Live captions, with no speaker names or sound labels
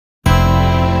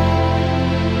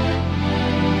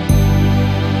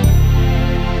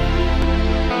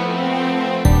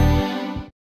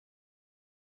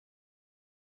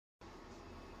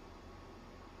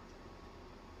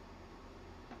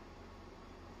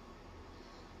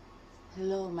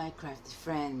Hello my crafty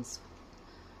friends,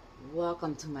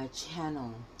 welcome to my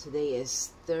channel. Today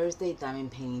is Thursday,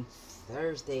 Diamond Painting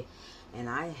Thursday, and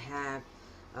I have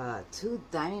two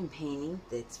diamond painting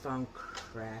that's from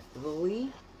Craftibly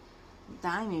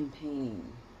diamond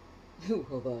painting.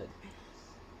 Hold on,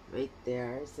 right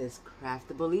there it says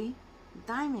Craftibly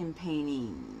diamond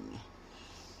painting,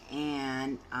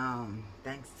 and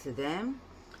thanks to them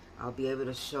I'll be able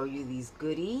to show you these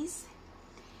goodies.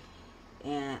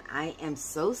 And I am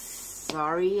so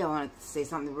sorry, I want to say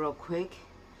something real quick,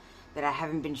 that I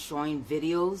haven't been showing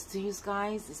videos to you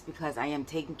guys. It's because I am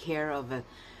taking care of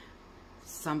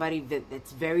somebody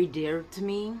that's very dear to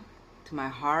me, to my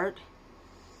heart,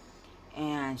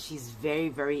 and she's very,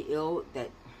 very ill.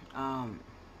 That I'm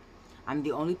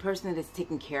the only person that's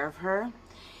taking care of her,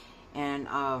 and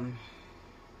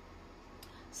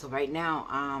so right now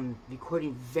I'm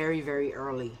recording very, very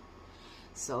early.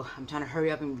 So I'm trying to hurry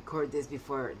up and record this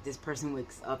before this person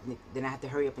wakes up. Then I have to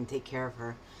hurry up and take care of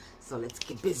her. So let's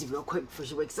get busy real quick before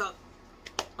she wakes up.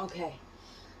 Okay.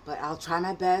 But I'll try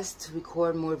my best to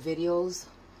record more videos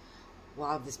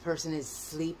while this person is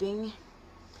sleeping.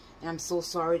 And I'm so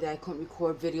sorry that I couldn't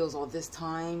record videos all this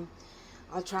time.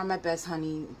 I'll try my best,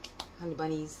 honey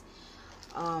bunnies.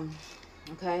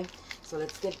 Okay. So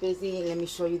let's get busy and let me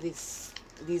show you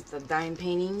the diamond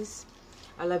paintings.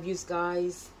 I love you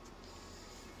guys.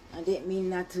 I didn't mean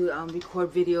not to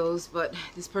record videos, but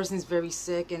this person is very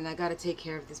sick and I gotta take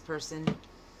care of this person.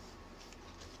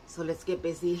 So let's get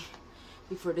busy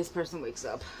before this person wakes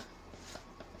up.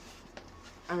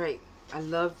 Alright, I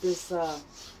love this, oh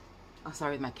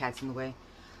sorry, my cat's in the way.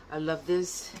 I love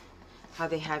this, how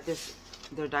they have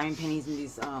their diamond pennies in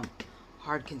these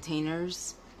hard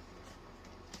containers.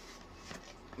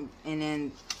 And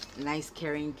then nice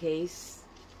carrying case.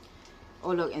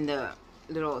 Oh look, and the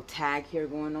little tag here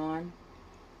going on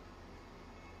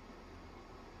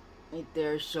right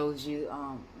there shows you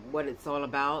what it's all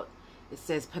about. It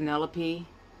says Penelope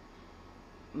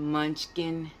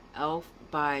Munchkinz Elf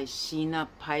by Sheena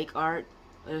Pike art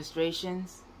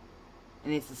illustrations,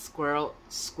 and it's a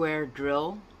square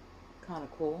drill, kind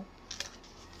of cool.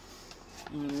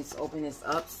 And let's open this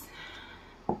up.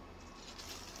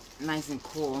 Nice and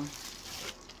cool.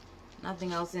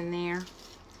 Nothing else in there.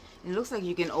 It looks like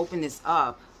you can open this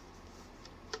up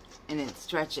and then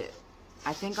stretch it.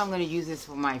 I think I'm going to use this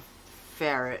for my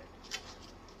ferret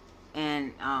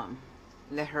and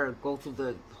let her go through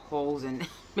the holes and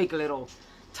make little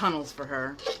tunnels for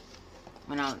her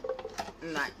when I'm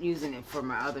not using it for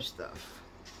my other stuff.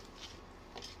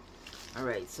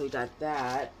 Alright, so we got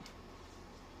that.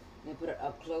 Let me put it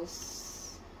up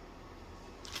close.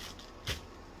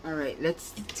 Alright,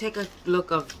 let's take a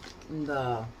look of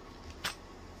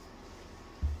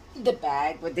the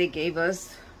bag, what they gave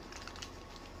us.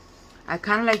 I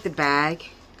kind of like the bag.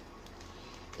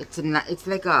 It's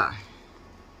like a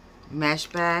mesh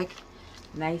bag,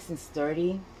 nice and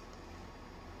sturdy.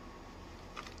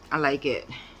 I like it.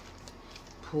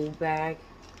 Pool bag.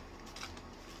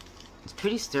 It's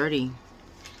pretty sturdy,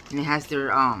 and it has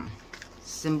their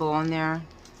symbol on there.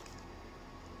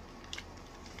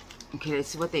 Okay, let's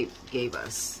see what they gave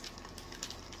us.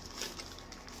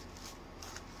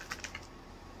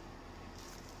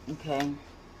 Okay,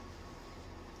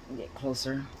 get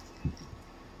closer.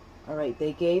 Alright,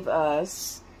 they gave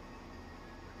us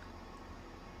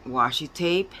washi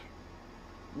tape.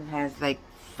 It has like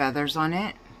feathers on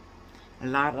it. A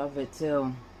lot of it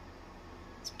too.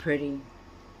 It's pretty.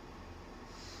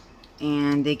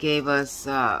 And they gave us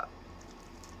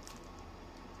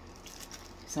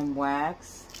some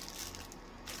wax.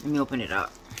 Let me open it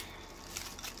up.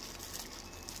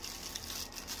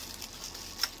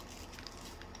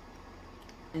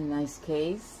 A nice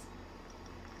case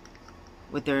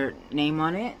with their name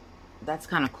on it. That's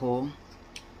kind of cool.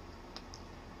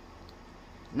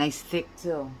 Nice thick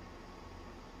too.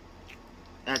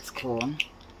 That's cool.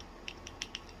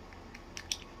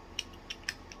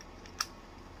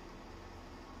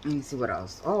 Let me see what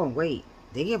else. Oh wait,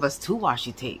 they gave us two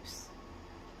washi tapes.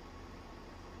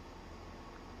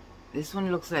 This one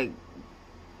looks like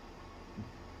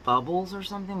bubbles or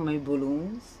something, maybe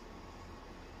balloons.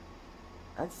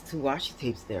 That's two washi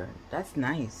tapes there. That's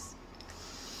nice.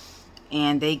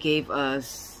 And they gave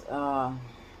us in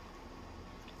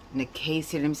the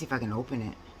case here. Let me see if I can open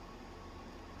it.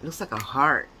 It looks like a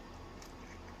heart.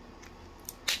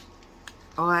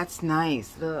 Oh, that's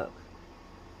nice. Look.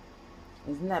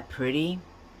 Isn't that pretty?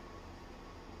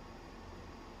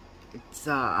 It's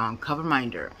a cover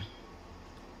minder.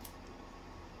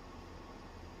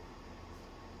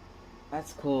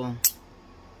 That's cool.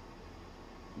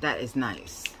 That is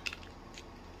nice.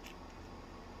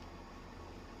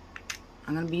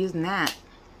 I'm going to be using that.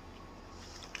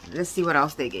 Let's see what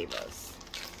else they gave us.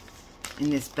 In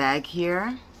this bag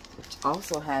here, which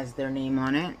also has their name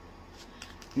on it.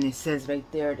 And it says right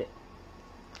there that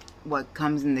what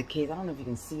comes in the case. I don't know if you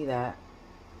can see that.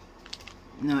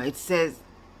 No, it says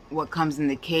what comes in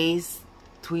the case.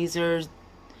 Tweezers,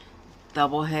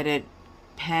 double-headed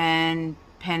pen,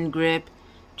 pen grip,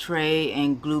 tray,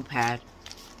 and glue pad.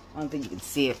 I don't think you can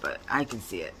see it, but I can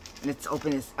see it. Let's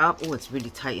open this up. Oh, it's really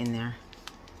tight in there.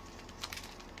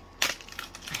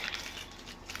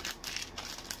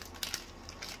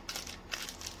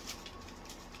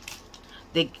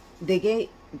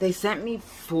 They sent me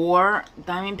 4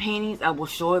 diamond paintings. I will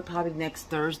show it probably next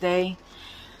Thursday.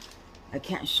 I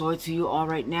can't show it to you all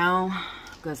right now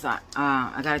because I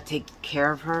gotta take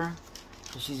care of her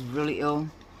because she's really ill.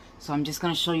 So I'm just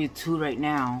gonna show you 2 right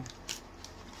now.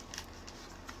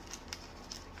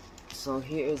 So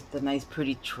here is the nice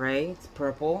pretty tray. It's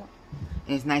purple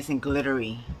and it's nice and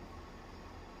glittery.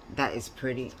 That is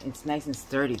pretty. It's nice and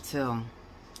sturdy too.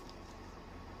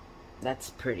 That's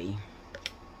pretty.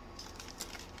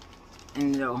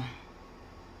 And little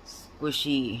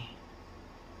squishy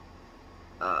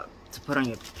to put on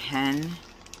your pen.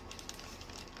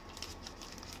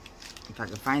 If I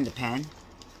can find the pen.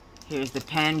 Here's the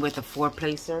pen with a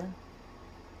 4-placer.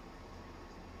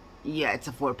 Yeah, it's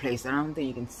a 4-placer. I don't think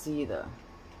you can see the...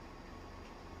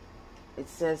 It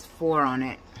says 4 on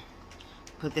it.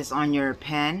 Put this on your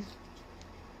pen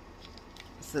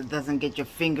so it doesn't get your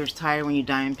fingers tired when you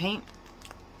diamond paint.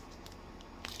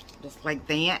 Just like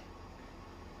that.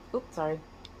 Oops, sorry.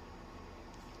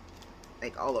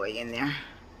 Like all the way in there.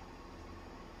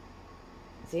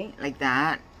 See? Like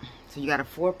that. So you got a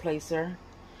 4-placer.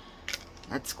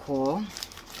 That's cool.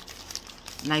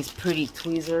 Nice pretty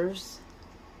tweezers.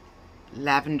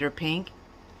 Lavender pink.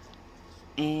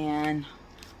 And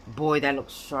boy, that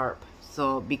looks sharp.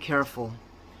 So be careful.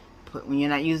 When you're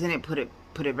not using it, put it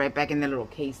right back in the little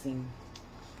casing.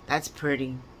 That's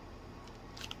pretty.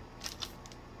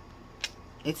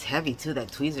 It's heavy too,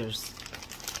 that tweezers.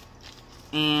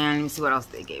 And let me see what else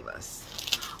they gave us.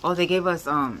 Oh, they gave us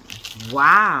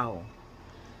wow,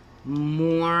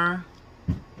 more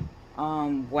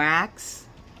wax.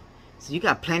 So you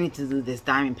got plenty to do this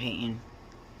diamond painting.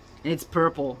 And it's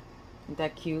purple. Isn't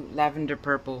that cute? Lavender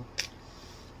purple.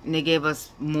 And they gave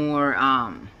us more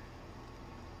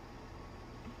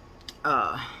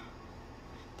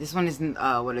this one is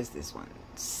what is this one?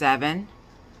 7.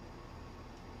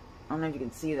 I don't know if you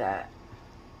can see that,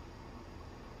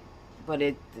 but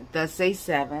it does say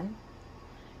 7.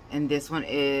 And this one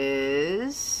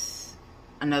is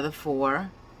another 4.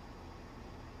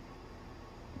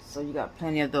 So you got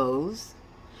plenty of those.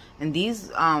 And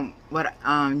these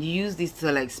you use these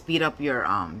to like speed up your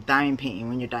diamond painting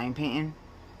when you're diamond painting.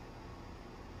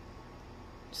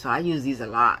 So I use these a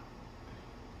lot.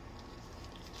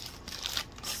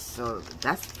 So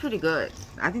that's pretty good.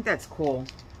 I think that's cool.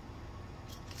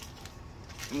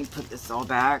 Let me put this all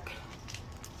back.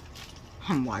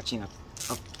 I'm watching a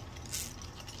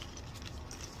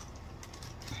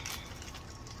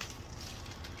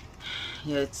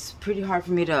yeah, it's pretty hard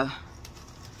for me to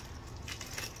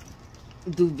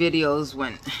do videos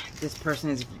when this person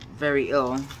is very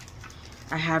ill.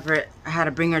 I had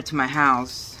to bring her to my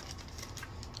house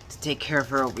to take care of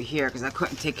her over here because I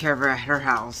couldn't take care of her at her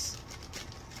house.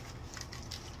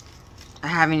 I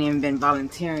haven't even been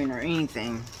volunteering or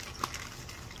anything.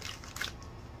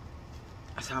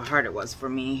 That's how hard it was for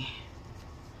me.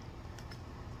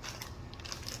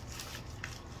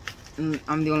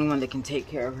 I'm the only one that can take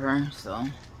care of her, so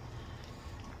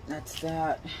that's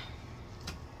that.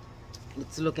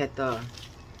 Let's look at the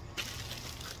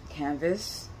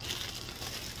canvas.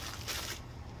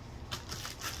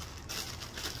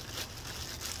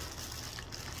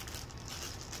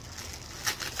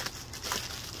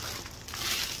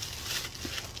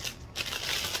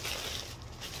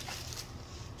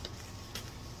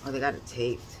 Oh, they got it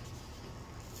taped.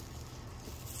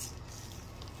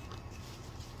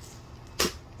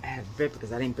 I had to rip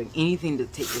because I didn't bring anything to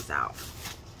take this out.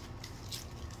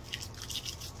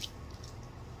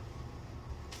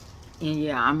 And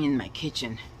yeah, I'm in my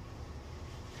kitchen.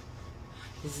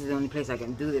 This is the only place I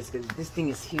can do this because this thing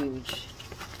is huge.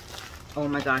 Oh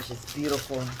my gosh, it's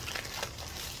beautiful.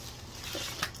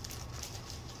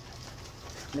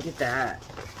 Look at that.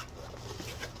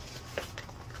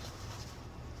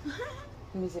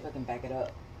 Let me see if I can back it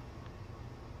up.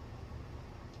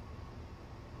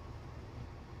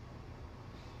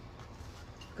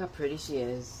 Look how pretty she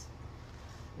is.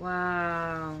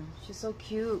 Wow, she's so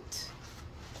cute.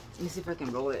 Let me see if I can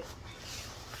roll it.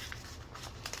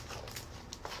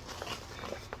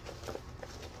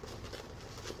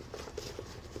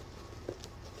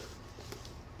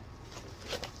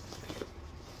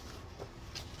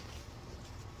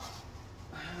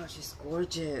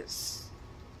 gorgeous.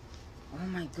 Oh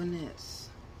my goodness.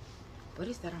 What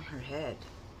is that on her head?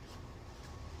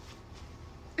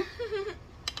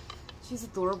 She's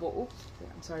adorable. Oops,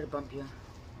 I'm sorry to bump you.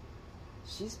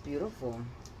 She's beautiful.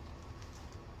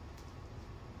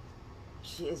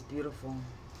 She is beautiful.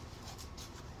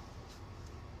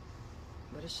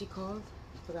 What is she called?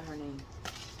 I forgot her name.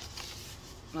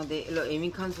 No, look, Amy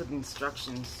comes with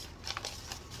instructions.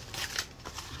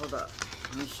 Hold up,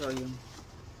 let me show you.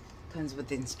 Comes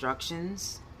with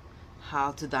instructions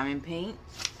how to diamond paint.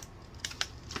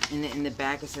 In the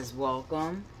back it says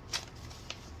welcome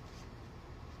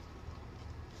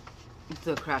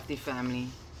to the Crafty family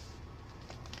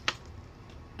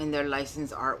and their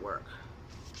licensed artwork.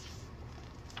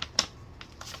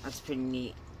 That's pretty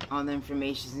neat. All the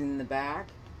information's in the back.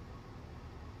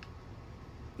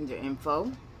 Their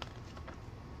info.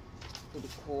 Pretty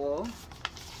cool.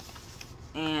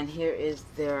 And here is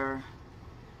their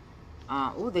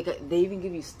oh, they even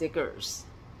give you stickers.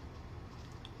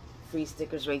 Free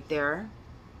stickers right there.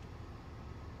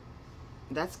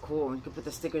 That's cool. You can put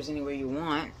the stickers anywhere you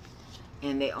want.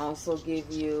 And they also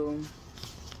give you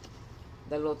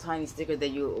that little tiny sticker that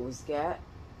you always get.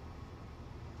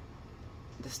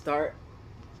 The start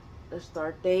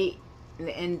date and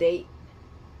the end date.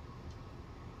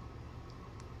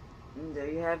 And there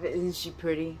you have it. Isn't she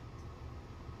pretty?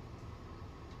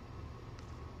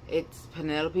 It's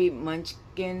Penelope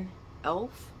Munchkinz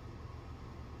Elf.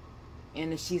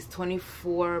 And she's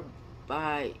 24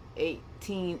 by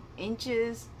 18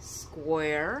 inches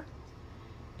square.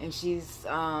 And she's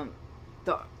the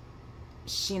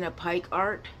Sheena Pike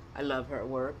art. I love her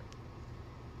work.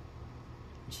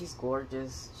 She's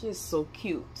gorgeous. She is so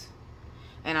cute.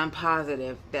 And I'm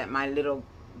positive that my little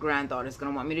granddaughter is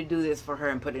going to want me to do this for her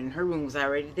and put it in her room, because I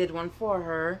already did one for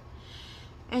her.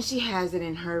 And she has it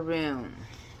in her room.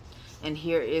 And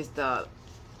here is the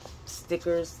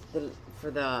stickers for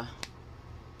the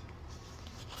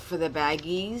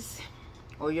baggies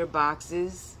or your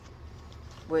boxes,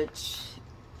 which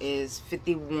is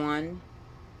 51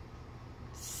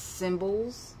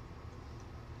 symbols.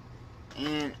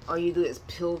 And all you do is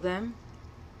peel them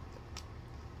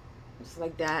just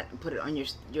like that and put it on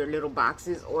your little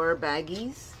boxes or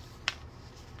baggies.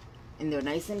 And they're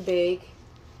nice and big,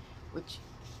 which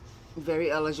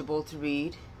very eligible to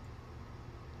read,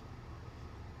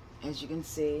 as you can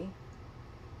see,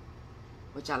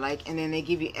 which I like. And then they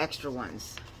give you extra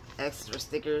ones, extra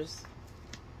stickers,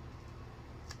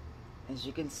 as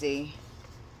you can see.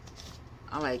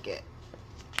 I like it.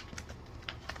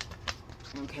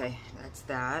 Okay, that's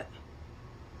that.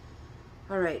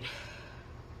 All right,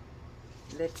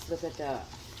 let's look at the,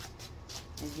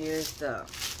 and here's the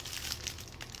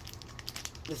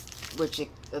what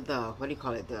do you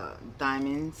call it, the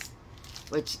diamonds,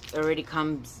 which already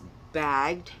comes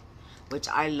bagged, which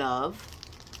I love,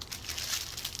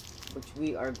 which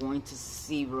we are going to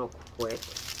see real quick.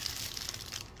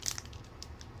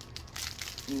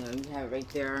 You know, you have it right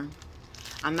there.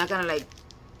 I'm not gonna like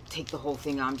take the whole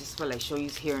thing out. I'm just gonna like show you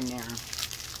here and there.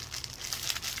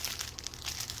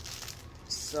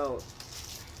 So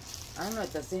I don't know,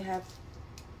 does it have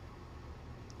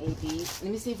ABs?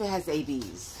 Let me see if it has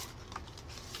ABs,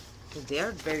 because they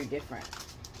are very different.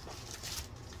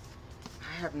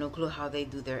 I have no clue how they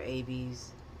do their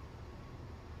ABs.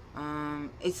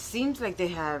 It seems like they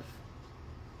have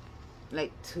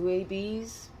like 2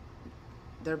 ABs.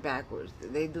 They're backwards.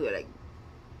 They do it like,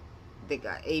 they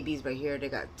got ABs right here. They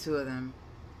got 2 of them.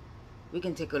 We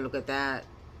can take a look at that.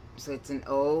 So it's an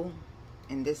O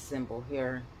and this symbol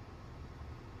here.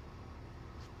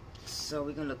 So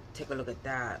we're gonna take a look at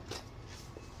that.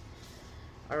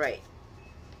 All right.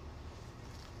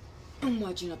 I'm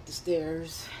watching up the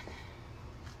stairs.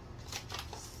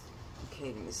 Okay,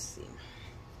 let me see.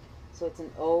 So it's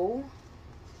an O,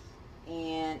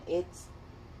 and it's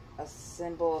a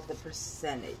symbol of the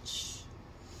percentage.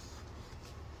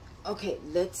 Okay,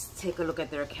 let's take a look at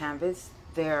their canvas.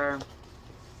 Let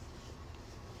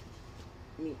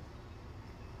me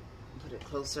put it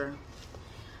closer.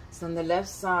 So on the left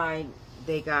side,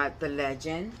 they got the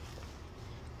legend,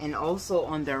 and also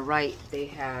on their right, they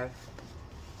have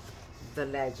the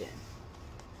legend.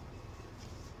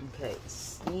 Okay,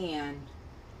 and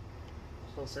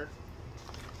closer.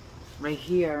 Right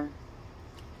here,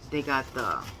 they got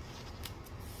the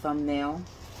thumbnail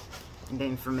and the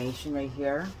information right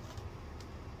here.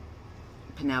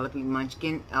 Penelope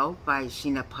Munchkinz Elf by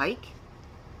Sheena Pike.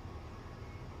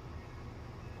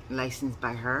 Licensed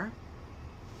by her.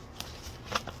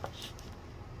 You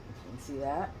can see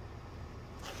that.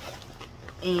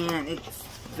 And it's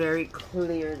very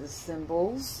clear, the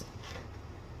symbols.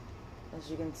 as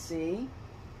you can see,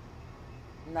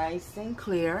 nice and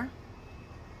clear,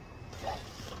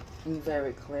 and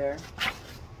very clear.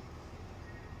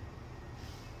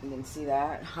 You can see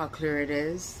that, how clear it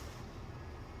is.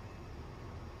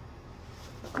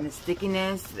 And the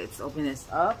stickiness, let's open this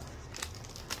up.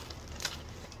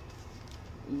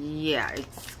 Yeah,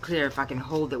 it's clear if I can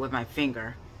hold it with my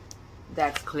finger.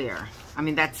 That's clear. I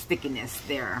mean, that's stickiness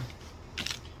there.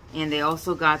 And they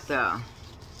also got the,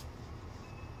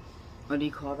 what do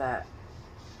you call that?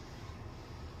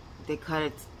 They cut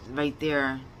it right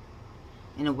there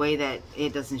in a way that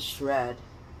it doesn't shred.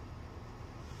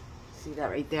 See that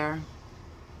right there?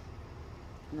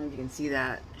 I don't know if you can see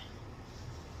that.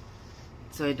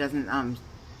 So it doesn't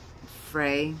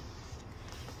fray.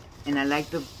 And I like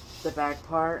the back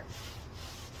part.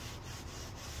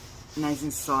 Nice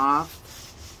and soft.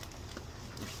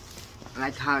 I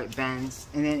like how it bends.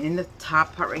 And then in the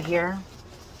top part right here,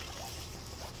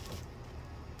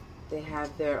 they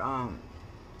have their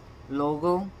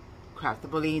logo,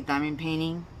 Craftibly diamond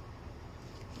painting.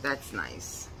 That's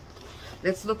nice.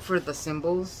 Let's look for the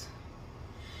symbols.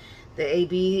 The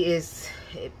AB is,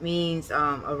 it means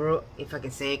if I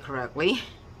can say it correctly,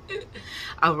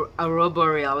 Aurora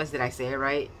Borealis. Did I say it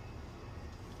right?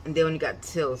 And they only got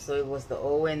till, so it was the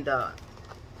O and the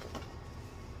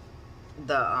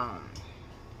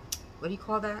what do you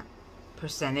call that?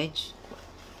 Percentage.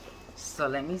 So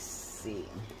let me see.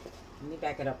 Let me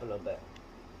back it up a little bit.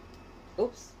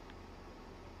 Oops.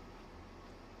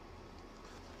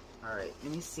 Alright,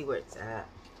 let me see where it's at.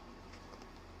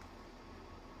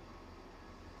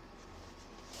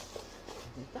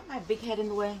 Is that my big head in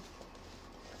the way?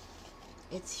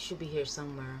 It should be here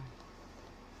somewhere.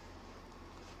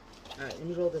 Alright, let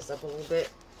me roll this up a little bit.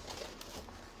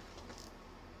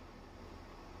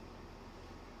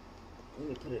 Let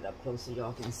me put it up close so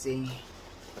y'all can see.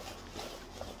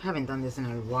 I haven't done this in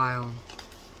a while.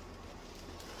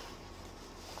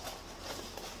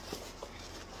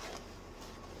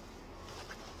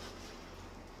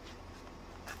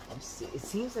 Let's see. It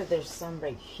seems that there's some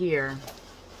right here.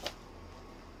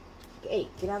 Hey,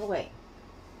 get out of the way.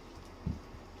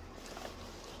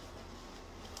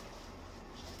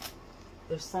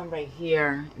 There's some right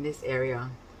here in this area.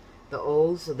 The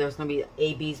O's, so there's going to be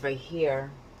ABs right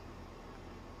here.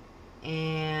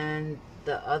 And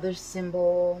the other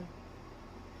symbol,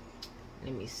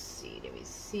 let me see. It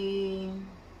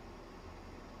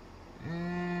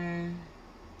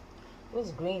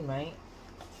was green, right?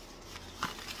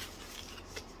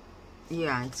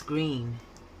 Yeah, it's green.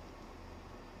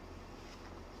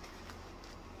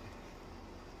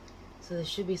 So there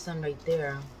should be some right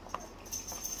there.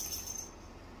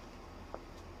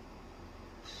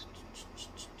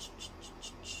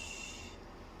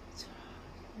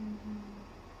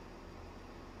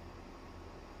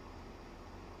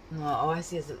 No, all I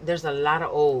see is there's a lot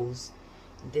of O's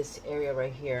in this area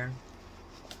right here.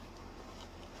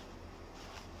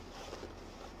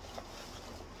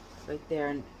 Right there,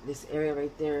 in this area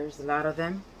right there, there's a lot of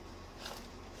them.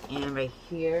 And right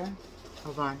here,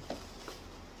 hold on.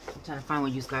 I'm trying to find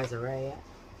where you guys are right at.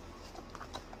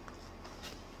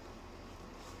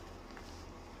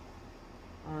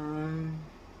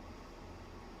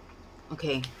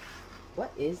 Okay,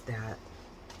 what is that?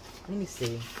 Let me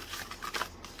see.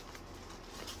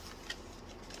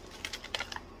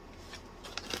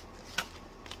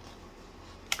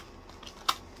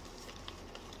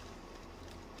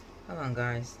 Hold on,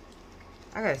 guys.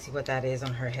 I gotta see what that is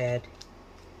on her head.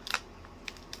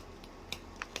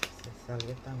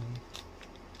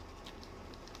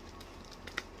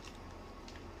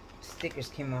 Stickers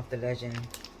came off the legend.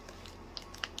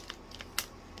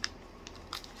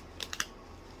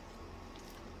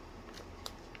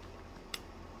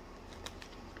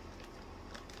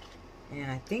 And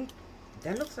I think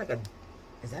that looks like a,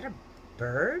 is that a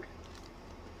bird?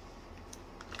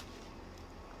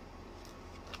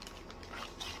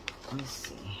 Let me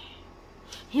see.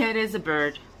 Yeah, it is a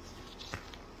bird.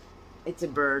 It's a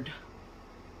bird.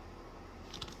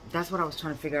 That's what I was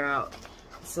trying to figure out.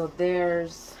 So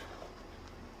there's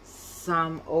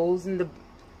some O's in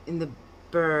the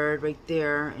bird right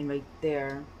there and right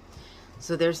there.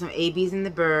 So there's some ABs in the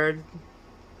bird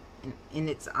in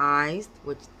its eyes,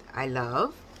 which I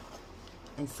love,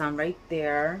 and some right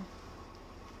there.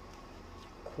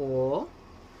 Cool.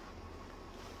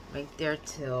 Right there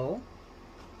too.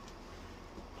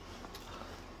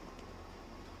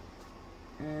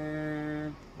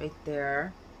 Right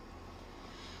there.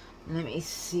 Let me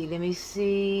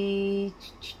see.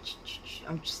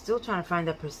 I'm still trying to find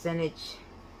the percentage.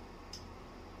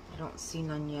 I don't see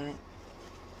none yet.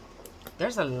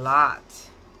 There's a lot.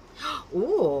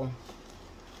 Ooh,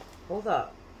 hold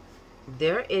up.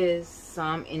 There is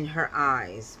some in her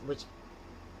eyes, which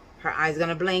her eyes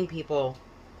gonna bling, people.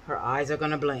 Her eyes are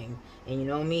gonna bling, and you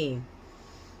know me.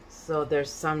 So there's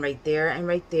some right there and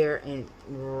right there and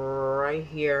right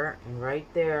here and right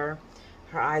there.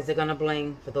 Her eyes are gonna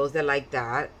bling for those that like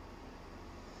that.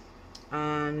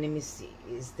 Let me see.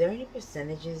 Is there any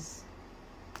percentages?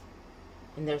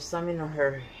 And there's some in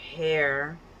her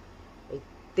hair right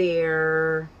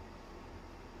there,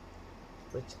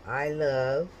 which I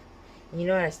love. You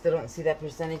know, I still don't see that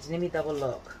percentage. Let me double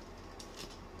look.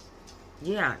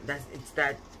 Yeah, it's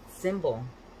that symbol.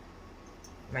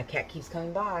 My cat keeps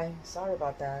coming by. Sorry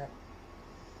about that.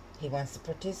 He wants to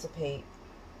participate.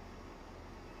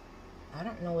 I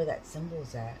don't know where that symbol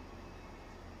is at.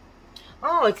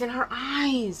 Oh, it's in her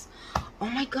eyes. Oh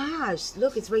my gosh.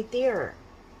 Look, it's right there.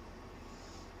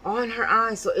 Oh, in her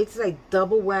eyes. So it's like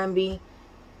double whammy.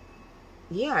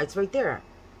 Yeah, it's right there.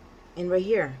 And right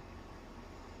here.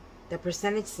 The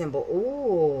percentage symbol.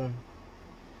 Ooh.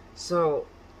 So,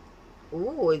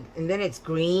 ooh, and then it's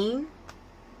green.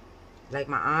 Like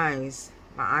my eyes.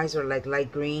 My eyes are like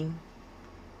light green.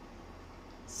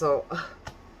 So,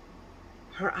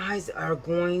 her eyes are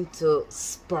going to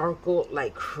sparkle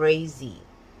like crazy.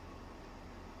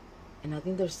 And I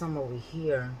think there's some over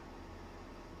here.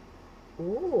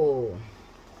 Ooh.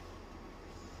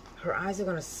 Her eyes are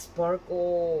going to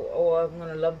sparkle. Oh, I'm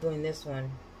going to love doing this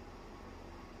one.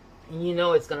 And you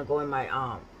know it's going to go in my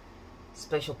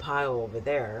special pile over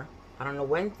there. I don't know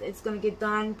when it's going to get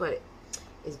done, but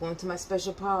it's going to my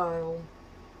special pile.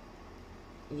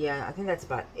 Yeah, I think that's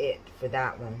about it for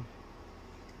that one.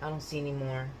 I don't see any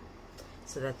more.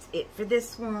 So that's it for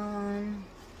this one.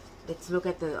 Let's look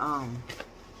at the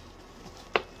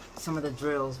some of the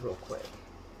drills real quick.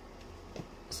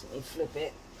 So let me flip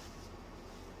it.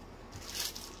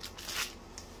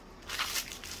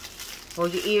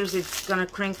 Hold your ears, it's gonna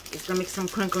make some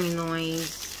crinkling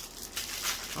noise.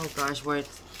 Oh gosh, where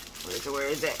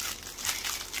is it?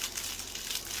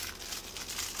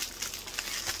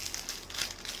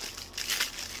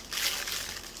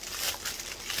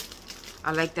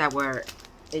 I like that where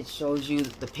it shows you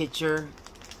the picture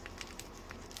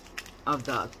of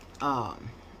the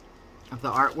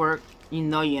artwork. You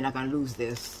know you're not gonna lose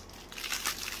this.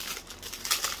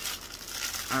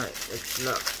 Alright, let's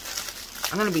look.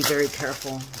 I'm gonna be very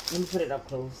careful. Let me put it up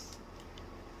close.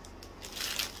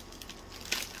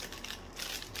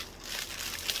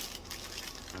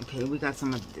 Okay, we got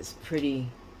some of this pretty.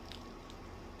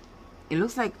 It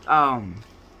looks like an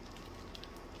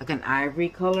ivory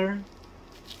color.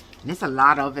 And there's a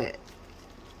lot of it.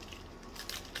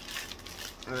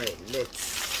 Alright, let's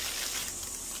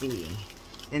see.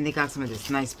 Then they got some of this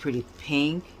nice pretty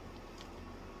pink.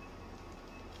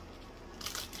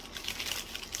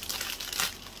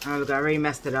 Oh, look, I already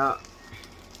messed it up.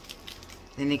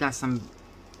 Then they got some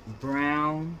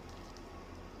brown.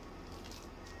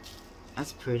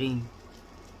 That's pretty.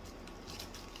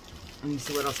 Let me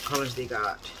see what else colors they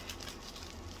got.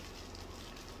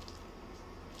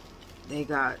 They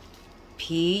got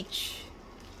peach.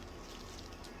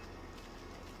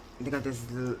 They got this.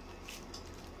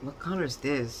 What color is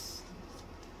this?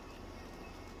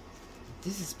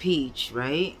 This is peach,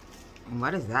 right? And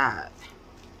what is that?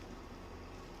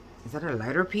 Is that a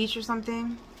lighter peach or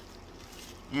something?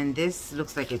 And this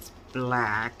looks like it's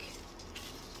black.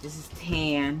 This is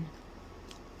tan.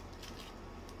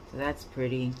 So that's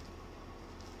pretty.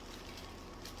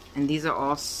 And these are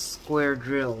all square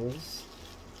drills.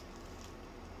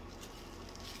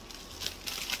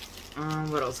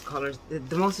 What else colors?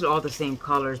 The most of all the same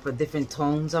colors, but different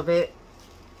tones of it.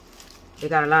 They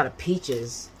got a lot of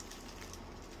peaches.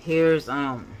 Here's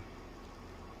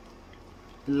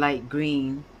light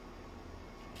green.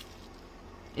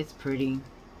 It's pretty.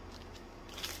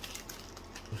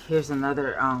 Here's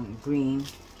another green.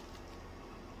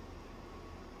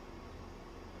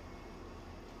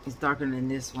 It's darker than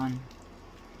this one.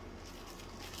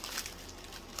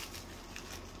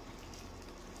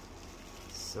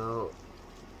 So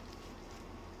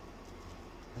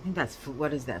I think that's,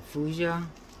 what is that, fuchsia?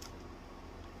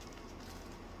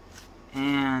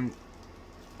 And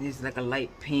there's like a light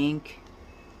pink.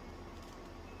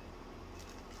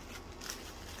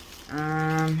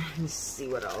 Let's see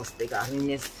what else they got in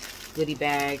this goodie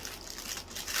bag.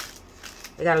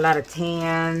 They got a lot of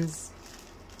tans.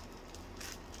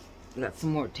 They got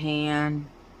some more tan.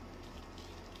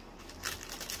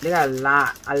 They got a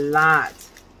lot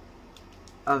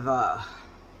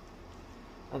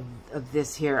of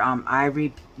this here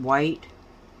ivory white.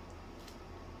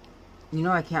 You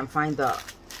know I can't find the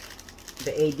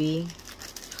AB.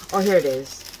 Oh, here it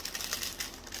is.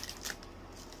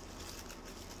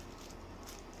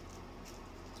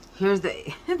 Here's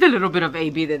the the little bit of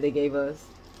AB that they gave us.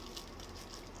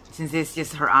 Since it's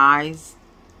just her eyes.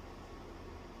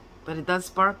 But it does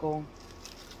sparkle.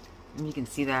 And you can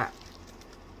see that.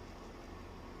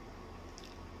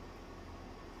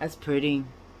 That's pretty.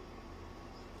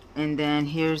 And then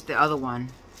here's the other one.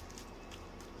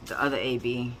 The other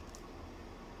AB.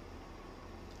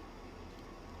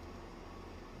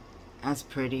 That's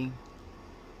pretty.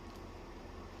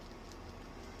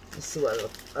 Let's see what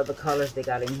other colors they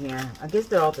got in here. I guess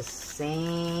they're all the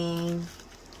same.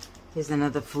 Here's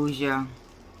another fuchsia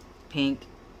pink.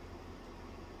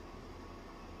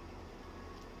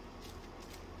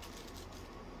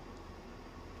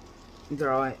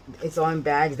 It's all in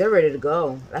bags. They're ready to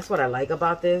go. That's what I like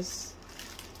about this.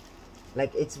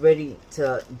 Like, it's ready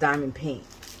to diamond paint.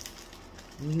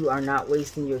 You are not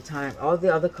wasting your time. All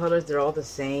the other colors, they're all the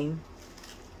same.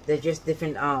 They're just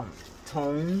different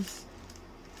tones.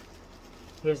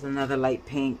 Here's another light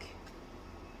pink.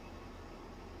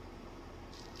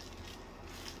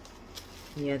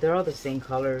 Yeah, they're all the same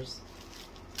colors.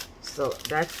 So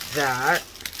that's that.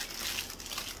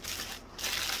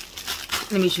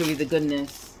 Let me show you the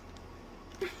goodness.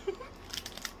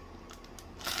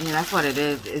 Yeah, that's what it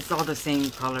is. It's all the same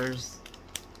colors.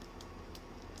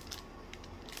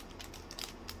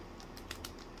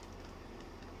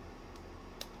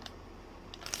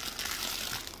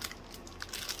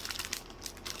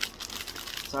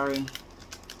 Sorry.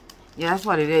 Yeah, that's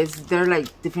what it is. They're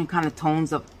like different kind of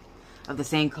tones of the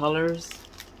same colors.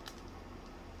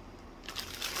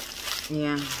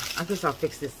 Yeah, I guess I'll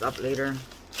fix this up later.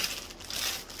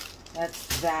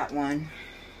 That's that one.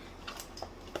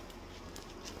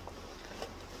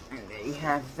 And there you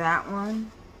have that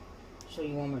one. Show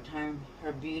you one more time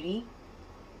her beauty.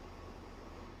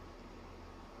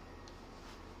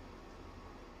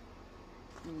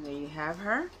 And there you have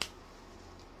her.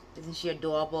 Isn't she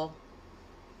adorable?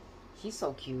 She's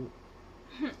so cute.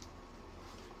 I'm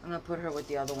gonna put her with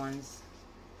the other ones.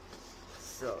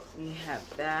 So you have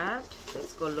that.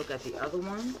 Let's go look at the other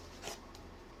one.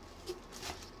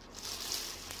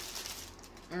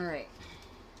 Alright.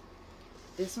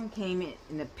 This one came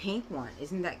in the pink one.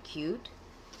 Isn't that cute?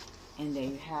 And there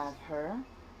you have her.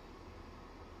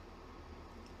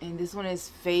 And this one is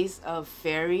Face of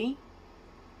Faery.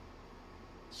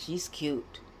 She's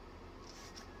cute.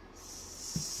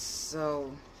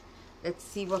 So let's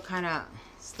see what kind of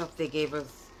stuff they gave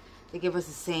us. They gave us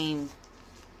the same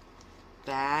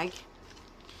bag.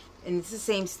 And it's the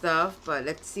same stuff, but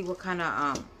let's see what kind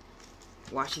of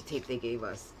washi tape they gave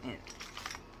us. And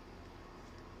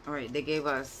alright, they gave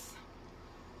us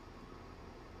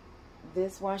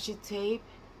this washi tape.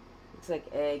 Looks like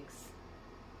eggs.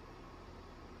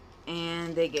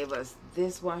 And they gave us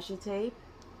this washi tape.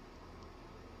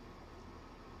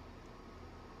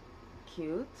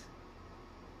 Cute.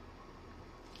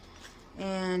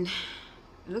 And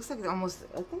it looks like almost,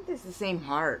 I think this is the same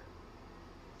heart.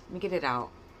 Let me get it out.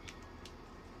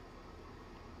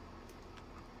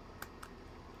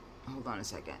 Hold on a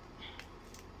second.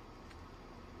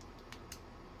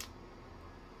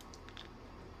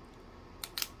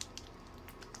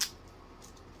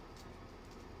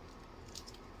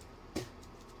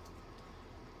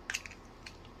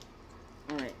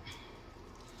 Alright.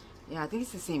 Yeah, I think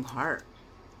it's the same heart.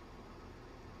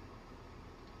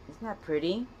 Isn't that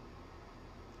pretty?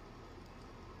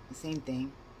 The same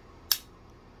thing.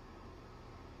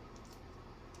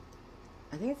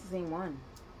 I think it's the same one.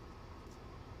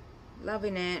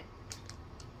 Loving it.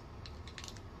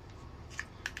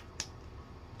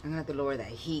 I'm gonna have to lower that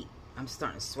heat. I'm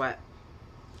starting to sweat.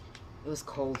 It was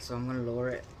cold, so I'm gonna lower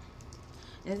it.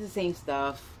 And it's the same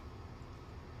stuff.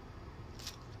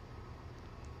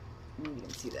 Maybe you can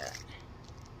see that.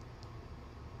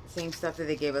 Same stuff that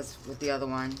they gave us with the other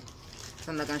one.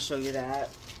 So I'm not gonna show you that.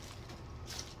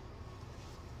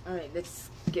 Alright, let's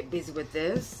get busy with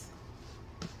this.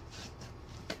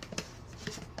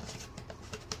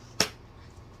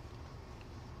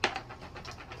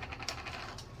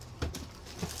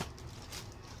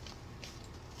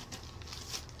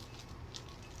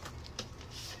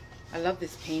 I love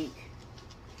this pink.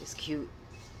 It's cute.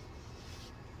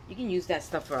 You can use that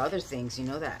stuff for other things, you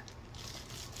know that.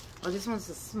 Oh, this one's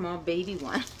a small baby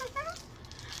one.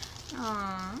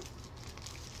 Aww.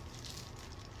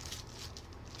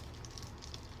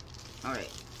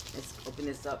 Alright, let's open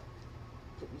this up.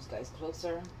 Put these guys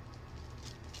closer.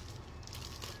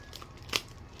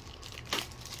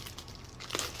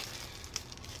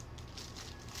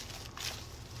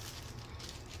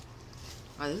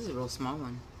 Oh, this is a real small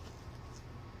one.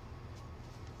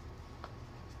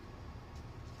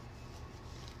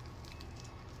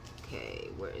 Okay,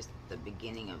 where is the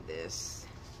beginning of this.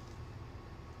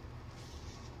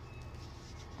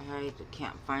 I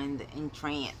can't find the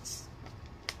entrance.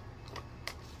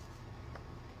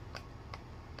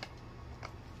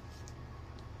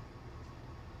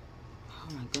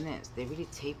 Oh my goodness, they really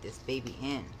taped this baby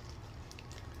in.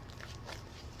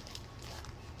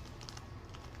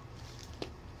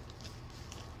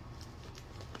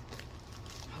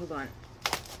 Hold on.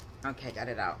 Okay, got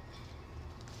it out.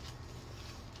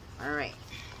 Alright.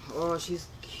 Oh, she's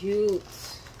cute.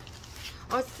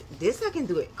 Oh, this I can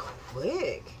do it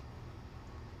quick.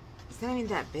 It's not even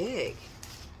that big.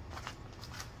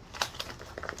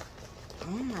 Oh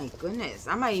my goodness.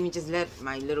 I might even just let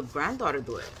my little granddaughter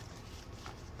do it.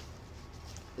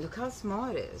 Look how small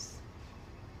it is.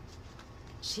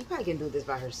 She probably can do this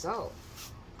by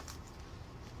herself.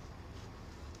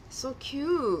 So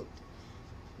cute.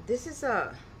 This is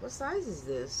a, what size is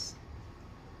this?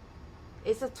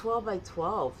 It's a 12 by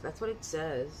 12. That's what it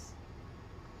says.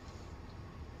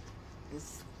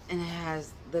 And it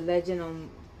has the legend on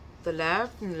the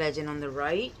left and the legend on the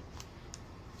right.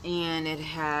 And it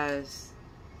has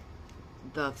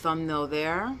the thumbnail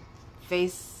there.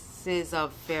 Faces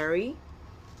of Faery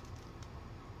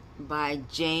by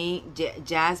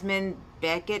Jasmine,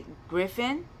 Becket,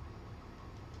 Griffith.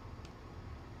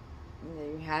 And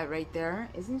there you have it right there.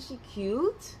 Isn't she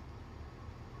cute?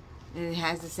 And it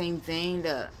has the same thing,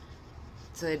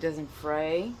 so it doesn't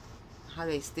fray. How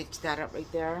they stitch that up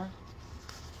right there.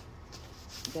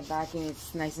 The backing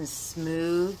is nice and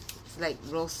smooth. It's like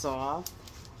real soft.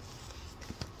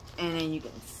 And then you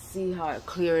can see how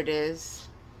clear it is.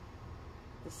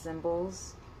 The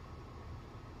symbols.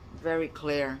 Very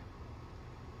clear.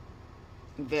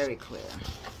 Very clear.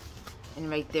 And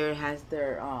right there it has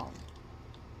their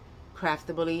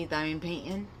Craftibly diamond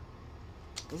painting.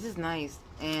 This is nice.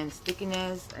 And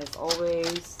stickiness, as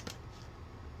always.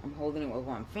 I'm holding it with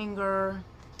one finger.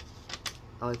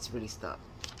 Oh, it's really stuck.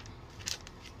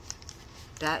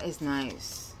 That is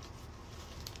nice.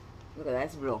 Look at that,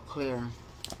 that's real clear.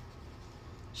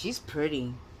 She's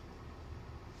pretty.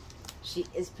 She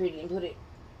is pretty. And put it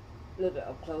a little bit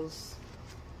up close.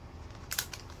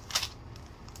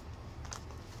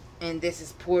 And this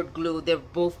is poured glue. They're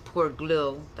both poured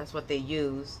glue. That's what they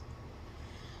use.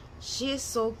 She is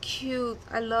so cute.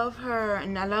 I love her.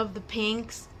 And I love the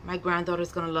pinks. My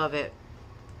granddaughter's gonna love it.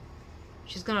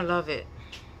 She's gonna love it.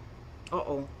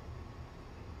 Uh-oh.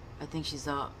 I think she's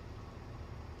up.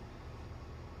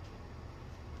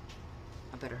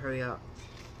 I better hurry up.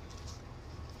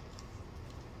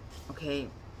 Okay.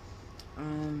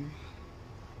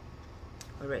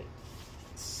 Alright.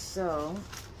 So,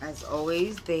 as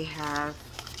always, they have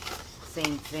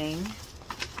same thing.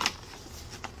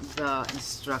 The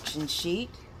instruction sheet.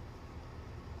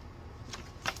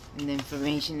 And the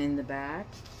information in the back.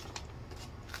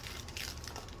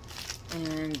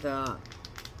 And the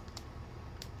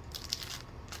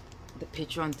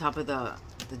picture on top of the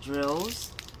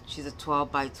drills. She's a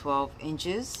 12 by 12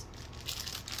 inches.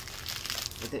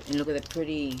 And look at the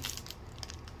pretty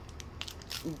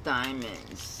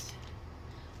diamonds.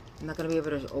 I'm not going to be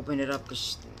able to open it up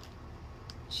because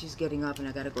she's getting up and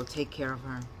I got to go take care of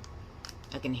her.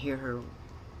 I can hear her.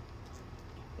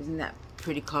 Isn't that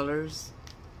pretty colors?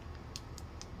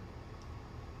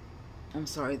 I'm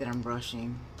sorry that I'm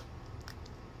rushing.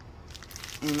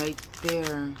 And right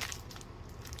there,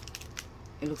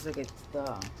 it looks like it's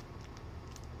the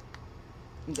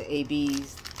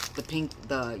ABs, the pink,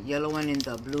 the yellow one and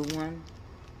the blue one.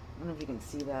 I don't know if you can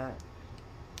see that.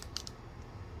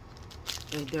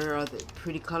 Right there are the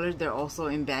pretty colors. They're also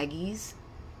in baggies.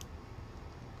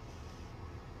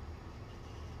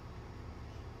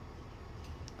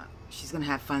 She's gonna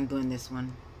have fun doing this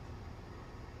one.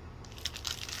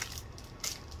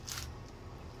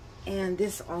 And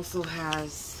this also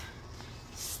has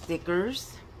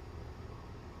stickers.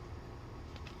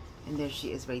 And there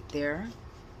she is right there.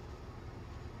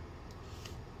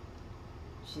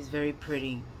 She's very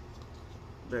pretty.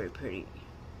 Very pretty.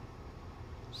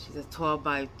 She's a 12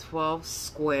 by 12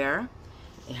 square.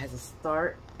 It has a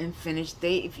start and finish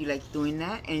date if you like doing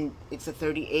that. And it's a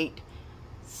 38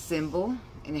 symbol.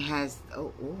 And it has,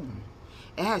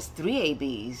 it has 3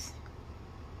 ABs.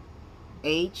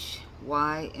 H,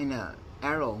 Y, and a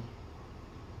arrow.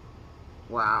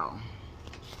 Wow.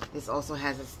 This also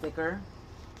has a sticker.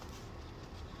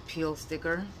 Peel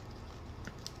sticker.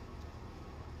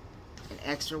 And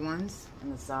extra ones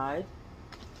on the side.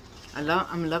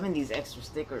 I'm loving these extra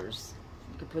stickers.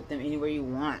 You can put them anywhere you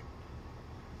want.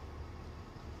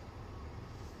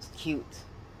 It's cute.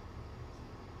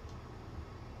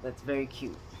 That's very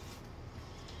cute.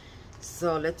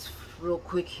 So let's real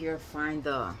quick here find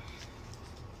the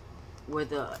where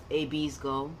the ABs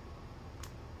go.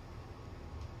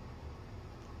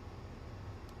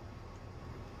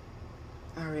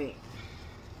 All right.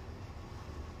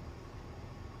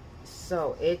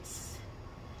 So it's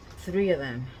 3 of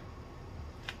them.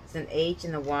 It's an H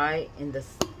and a Y and the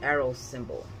arrow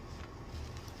symbol.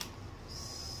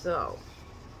 So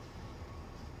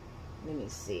let me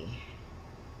see.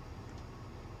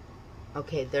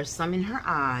 Okay, there's some in her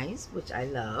eyes, which I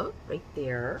love, right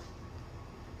there.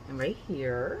 And right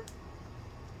here.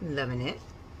 Loving it.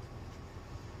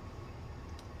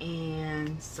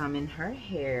 And some in her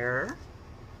hair.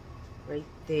 Right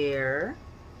there.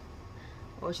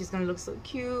 Oh, she's gonna look so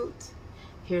cute.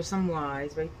 Here's some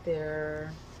Y's right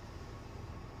there.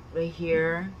 Right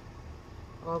here.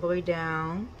 All the way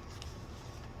down.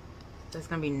 That's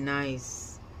gonna be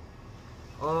nice.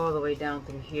 All the way down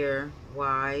through here.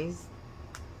 Y's.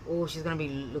 Oh, she's gonna be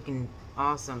looking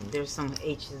awesome. There's some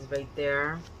H's right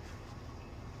there.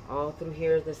 All through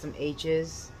here, there's some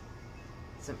H's.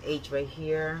 Some H right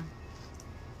here.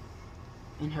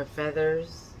 And her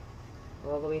feathers.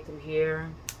 All the way through here.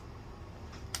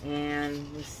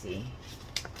 And let's see.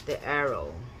 The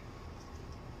arrow.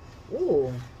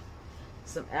 Ooh.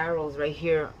 Some arrows right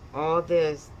here. All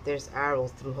this, there's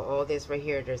arrows through all this right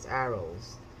here. There's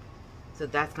arrows. So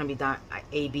that's gonna be done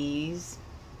ABs.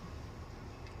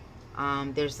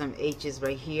 There's some H's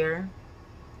right here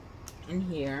and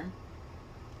here.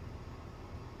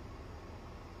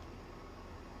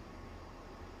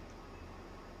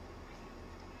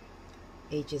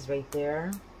 H's right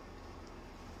there.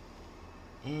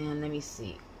 And let me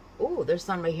see. Oh, there's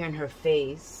some right here in her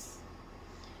face.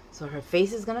 So her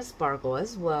face is gonna sparkle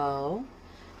as well.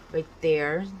 Right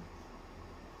there.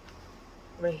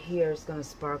 Right here is gonna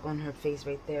sparkle on her face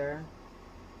right there.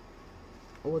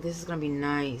 Oh, this is gonna be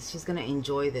nice. She's gonna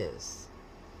enjoy this.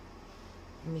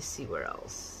 Let me see where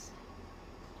else.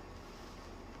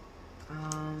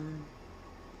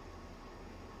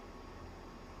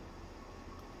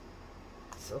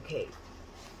 It's okay.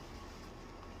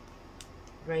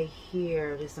 Right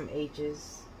here, there's some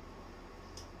H's.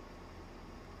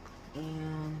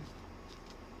 And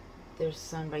there's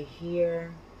some right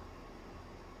here.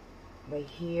 Right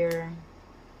here.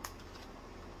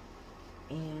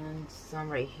 And some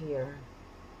right here.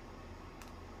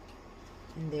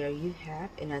 And there you have,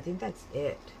 and I think that's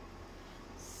it.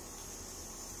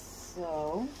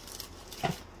 So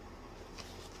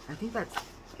I think that's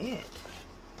it.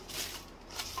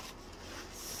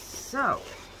 So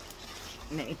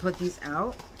let me put these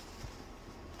out.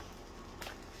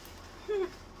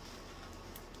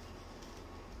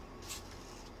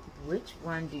 Which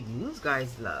one do you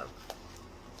guys love?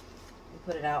 We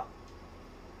put it out.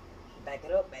 Back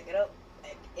it up, back it up,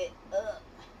 back it up.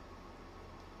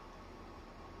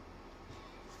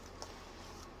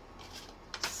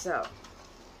 So,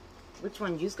 which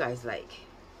one you guys like?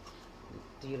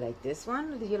 Do you like this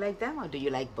one, or do you like that one, or do you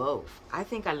like both? I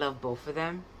think I love both of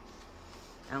them.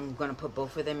 I'm gonna put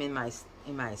both of them in my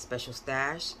special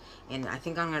stash, and I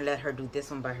think I'm gonna let her do this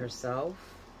one by herself.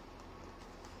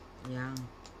 Yeah,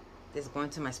 this is going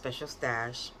to my special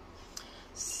stash.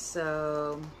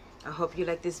 So I hope you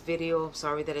like this video. I'm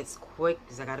sorry that it's quick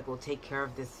because I gotta go take care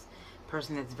of this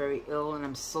person that's very ill, and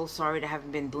I'm so sorry that I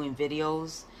haven't been doing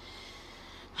videos.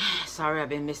 Sorry, I've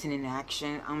been missing in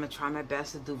action. I'm gonna try my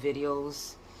best to do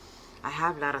videos. I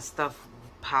have a lot of stuff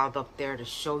piled up there to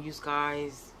show you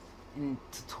guys and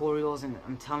tutorials, and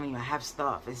I'm telling you, I have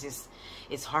stuff. It's just,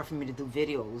 it's hard for me to do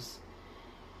videos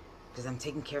because I'm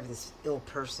taking care of this ill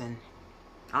person.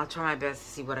 I'll try my best to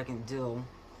see what I can do,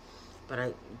 but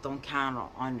I don't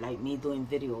count on like me doing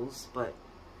videos, but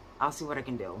I'll see what I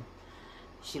can do.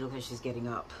 She looks like she's getting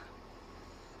up.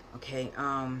 Okay,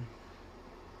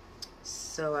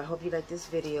 so I hope you like this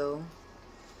video.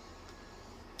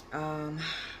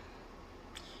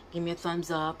 Give me a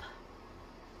thumbs up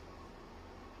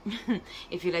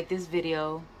if you like this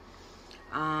video.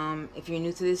 If you're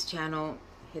new to this channel,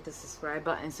 hit the subscribe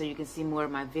button so you can see more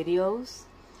of my videos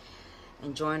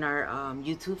and join our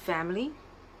YouTube family,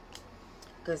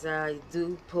 because I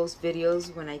do post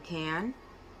videos when I can.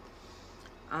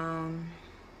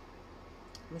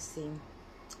 Let's see.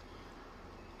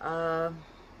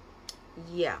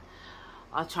 Yeah,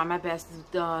 I'll try my best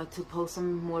to post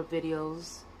some more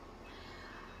videos.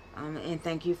 And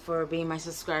thank you for being my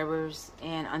subscribers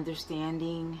and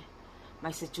understanding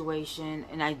my situation.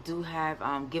 And I do have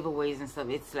giveaways and stuff.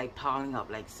 It's like piling up,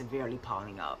 like severely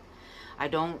piling up. I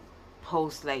don't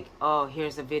post like, oh,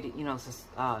 here's a video, you know,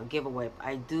 giveaway.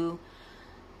 I do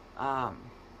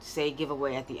say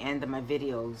giveaway at the end of my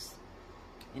videos,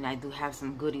 and I do have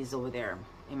some goodies over there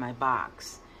in my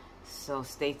box. So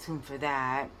stay tuned for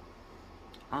that.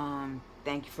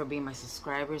 Thank you for being my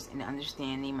subscribers and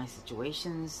understanding my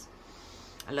situations.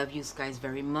 I love you guys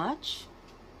very much.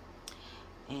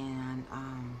 And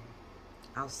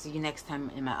I'll see you next time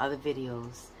in my other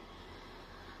videos.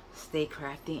 Stay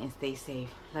crafty and stay safe.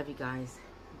 Love you guys.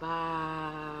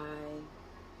 Bye.